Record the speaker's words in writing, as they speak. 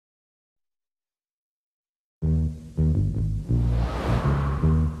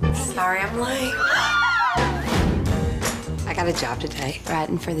Sorry I'm late. I got a job today,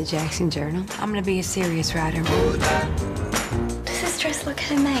 writing for the Jackson Journal. I'm gonna be a serious writer. Does this dress look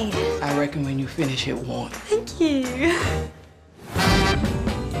homemade? I reckon when you finish it won't. Thank you.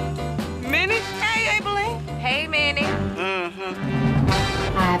 Minnie? Hey, Abilene. Hey, Manny.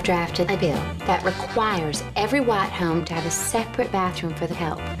 I've drafted a bill that requires every white home to have a separate bathroom for the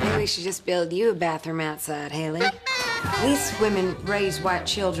help. Maybe we should just build you a bathroom outside, Haley. These women raise white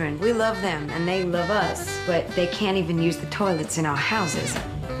children. We love them, and they love us, but they can't even use the toilets in our houses.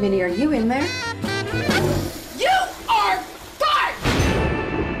 Minnie, are you in there? You are fired!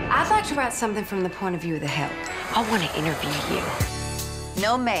 I'd like to write something from the point of view of the help. I want to interview you.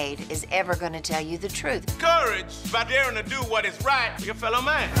 No maid is ever going to tell you the truth. Courage by daring to do what is right for your fellow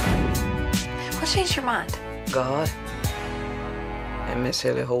man. What changed your mind? God and Miss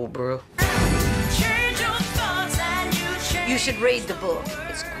Haley Holbrook. You should read the book.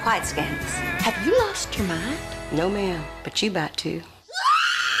 It's quite scandalous. Have you lost your mind? No, ma'am, but you about to.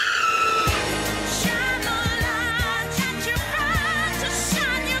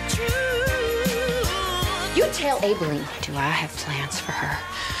 You tell Abilene. Do I have plans for her?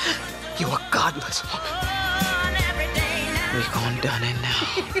 You are godless woman. We're gone done it now.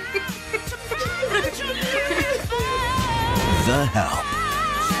 The Help.